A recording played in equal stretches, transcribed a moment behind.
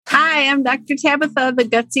Hi, I'm Dr. Tabitha, the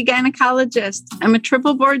Gutsy Gynecologist. I'm a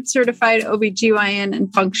triple board certified OBGYN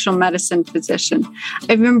and functional medicine physician.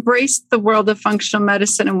 I've embraced the world of functional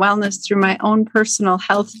medicine and wellness through my own personal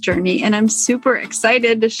health journey, and I'm super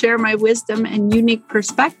excited to share my wisdom and unique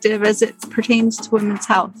perspective as it pertains to women's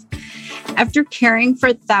health. After caring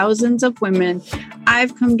for thousands of women,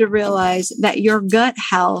 I've come to realize that your gut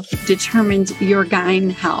health determines your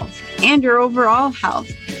gyne health and your overall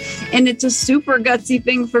health. And it's a super gutsy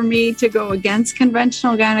thing for me to go against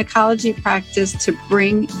conventional gynecology practice to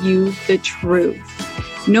bring you the truth.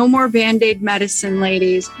 No more Band-Aid medicine,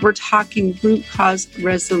 ladies. We're talking root cause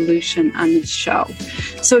resolution on this show.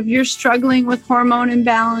 So if you're struggling with hormone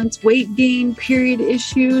imbalance, weight gain, period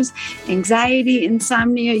issues, anxiety,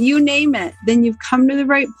 insomnia, you name it, then you've come to the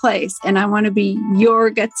right place. And I want to be your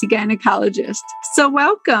gutsy gynecologist. So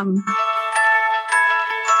welcome.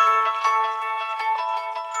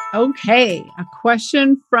 Okay, a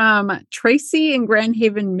question from Tracy in Grand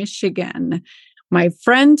Haven, Michigan. My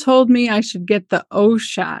friend told me I should get the O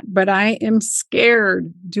shot, but I am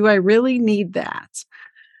scared. Do I really need that?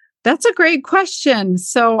 That's a great question.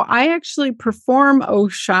 So I actually perform O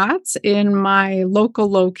shots in my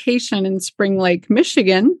local location in Spring Lake,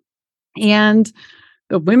 Michigan. And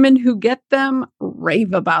the women who get them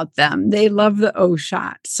rave about them. They love the O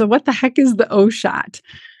shot. So what the heck is the O shot?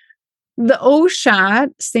 The O shot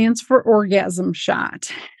stands for orgasm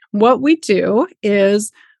shot. What we do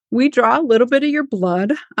is we draw a little bit of your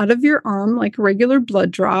blood out of your arm like a regular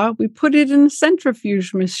blood draw. We put it in a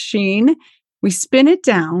centrifuge machine. We spin it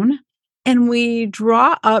down and we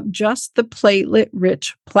draw up just the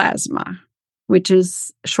platelet-rich plasma, which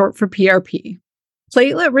is short for PRP.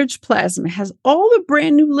 Platelet-rich plasma has all the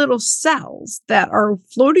brand new little cells that are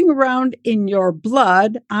floating around in your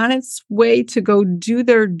blood on its way to go do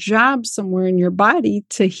their job somewhere in your body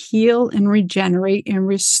to heal and regenerate and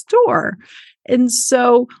restore. And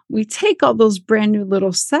so we take all those brand new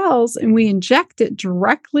little cells and we inject it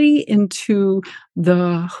directly into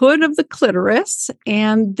the hood of the clitoris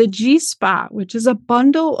and the G-spot, which is a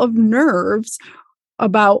bundle of nerves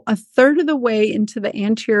about a third of the way into the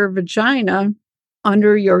anterior vagina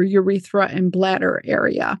under your urethra and bladder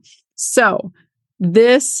area. So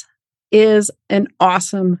this is an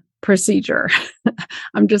awesome procedure.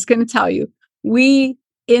 I'm just going to tell you, we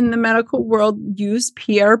in the medical world use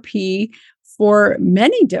PRP for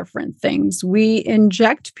many different things. We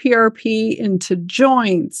inject PRP into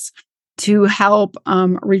joints to help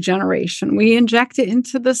regeneration. We inject it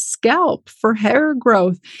into the scalp for hair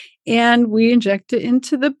growth. And we inject it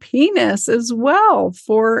into the penis as well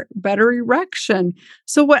for better erection.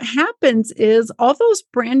 So what happens is all those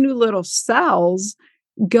brand new little cells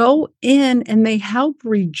go in and they help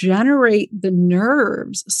regenerate the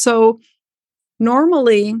nerves. So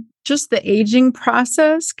normally, just the aging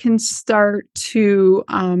process can start to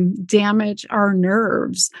damage our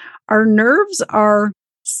nerves. Our nerves are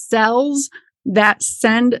cells that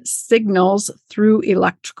send signals through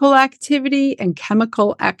electrical activity and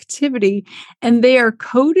chemical activity, and they are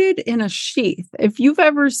coated in a sheath. If you've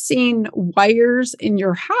ever seen wires in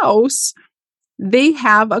your house, they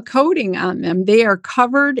have a coating on them. They are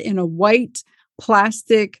covered in a white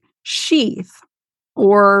plastic sheath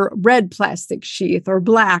or red plastic sheath or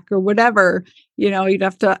black or whatever. You'd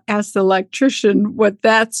have to ask the electrician what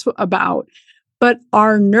that's about. But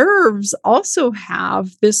our nerves also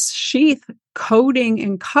have this sheath coating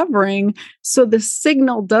and covering so the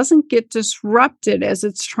signal doesn't get disrupted as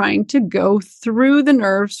it's trying to go through the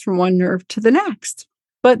nerves from one nerve to the next.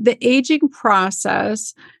 But the aging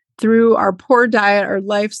process through our poor diet, our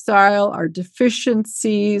lifestyle, our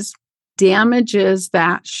deficiencies damages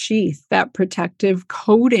that sheath, that protective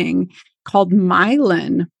coating called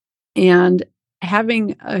myelin. And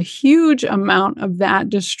having a huge amount of that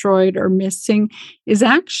destroyed or missing is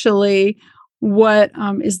actually what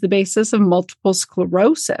is the basis of multiple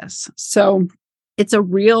sclerosis. So it's a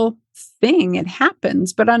real thing. It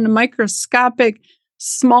happens. But on a microscopic,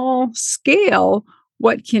 small scale,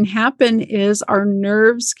 what can happen is our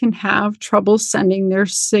nerves can have trouble sending their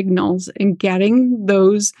signals and getting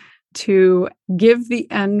those to give the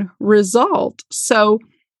end result. So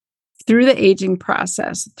through the aging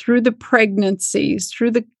process, through the pregnancies,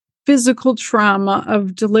 through the physical trauma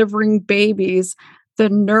of delivering babies, the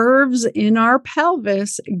nerves in our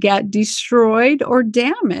pelvis get destroyed or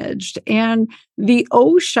damaged. And the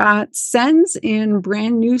O shot sends in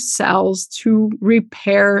brand new cells to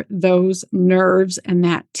repair those nerves and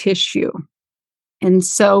that tissue. And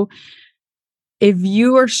so if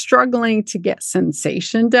you are struggling to get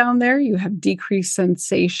sensation down there, you have decreased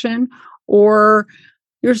sensation, or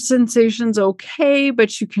your sensation's okay,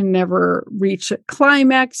 but you can never reach a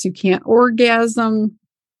climax. You can't orgasm.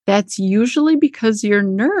 That's usually because your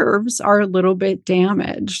nerves are a little bit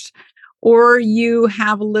damaged, or you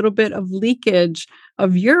have a little bit of leakage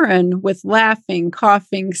of urine with laughing,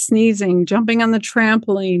 coughing, sneezing, jumping on the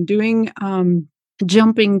trampoline, doing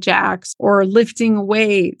jumping jacks, or lifting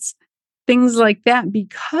weights, things like that,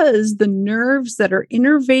 because the nerves that are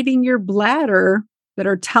innervating your bladder, that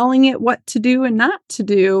are telling it what to do and not to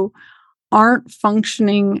do, aren't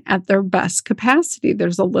functioning at their best capacity.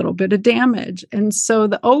 There's a little bit of damage. And so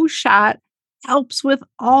the O shot helps with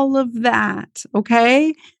all of that.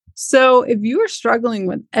 Okay. So if you are struggling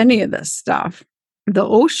with any of this stuff, the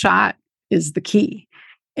O shot is the key.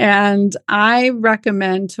 And I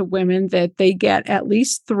recommend to women that they get at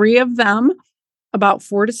least 3 of them about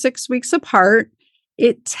 4 to 6 weeks apart.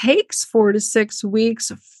 It takes 4 to 6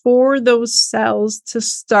 weeks for those cells to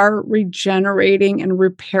start regenerating and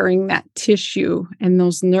repairing that tissue and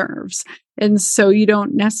those nerves. And so you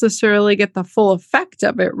don't necessarily get the full effect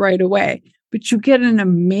of it right away, but you get an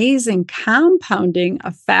amazing compounding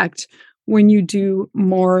effect when you do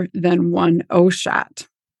more than one O shot.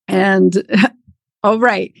 And all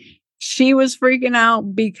right, she was freaking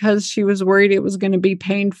out because she was worried it was going to be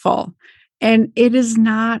painful. And it is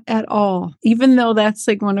not at all. Even though that's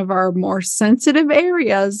like one of our more sensitive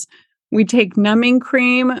areas, we take numbing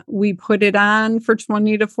cream, we put it on for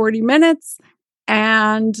 20 to 40 minutes,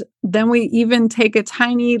 and then we even take a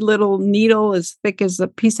tiny little needle as thick as a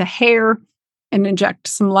piece of hair and inject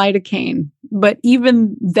some lidocaine. But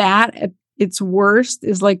even that, at its worst,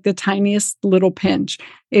 is like the tiniest little pinch.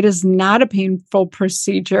 It is not a painful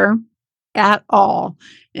procedure at all.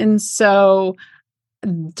 And so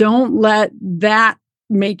don't let that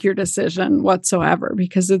make your decision whatsoever,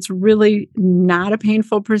 because it's really not a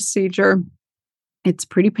painful procedure. It's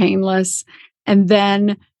pretty painless. And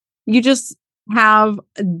then you just have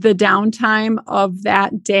the downtime of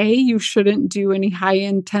that day. You shouldn't do any high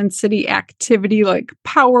intensity activity like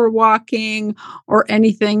power walking or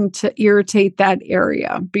anything to irritate that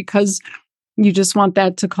area, because you just want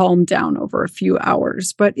that to calm down over a few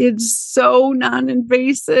hours. But it's so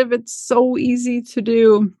non-invasive. It's so easy to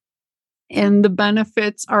do. And the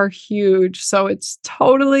benefits are huge. So it's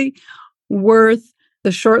totally worth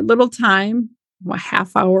the short little time, a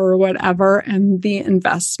half hour or whatever, and the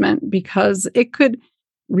investment, because it could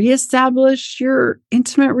reestablish your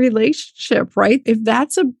intimate relationship, right? If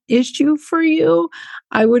that's an issue for you,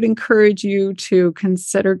 I would encourage you to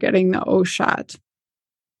consider getting the O shot.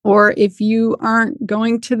 Or if you aren't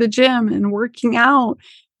going to the gym and working out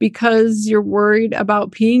because you're worried about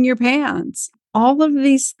peeing your pants, all of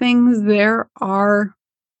these things there are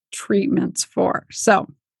treatments for. So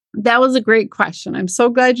that was a great question. I'm so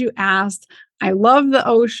glad you asked. I love the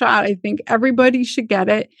O shot. I think everybody should get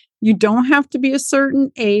it. You don't have to be a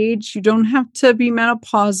certain age. You don't have to be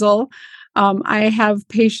menopausal. I have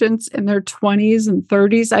patients in their 20s and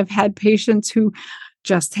 30s. I've had patients who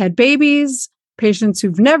just had babies, patients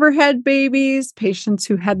who've never had babies, patients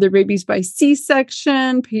who had their babies by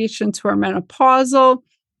C-section, patients who are menopausal.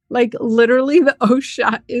 Like literally the O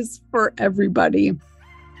shot is for everybody.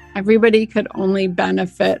 Everybody could only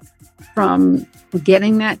benefit from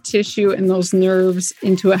getting that tissue and those nerves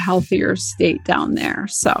into a healthier state down there.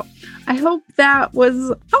 So I hope that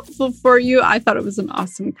was helpful for you. I thought it was an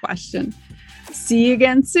awesome question. See you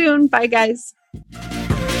again soon. Bye, guys.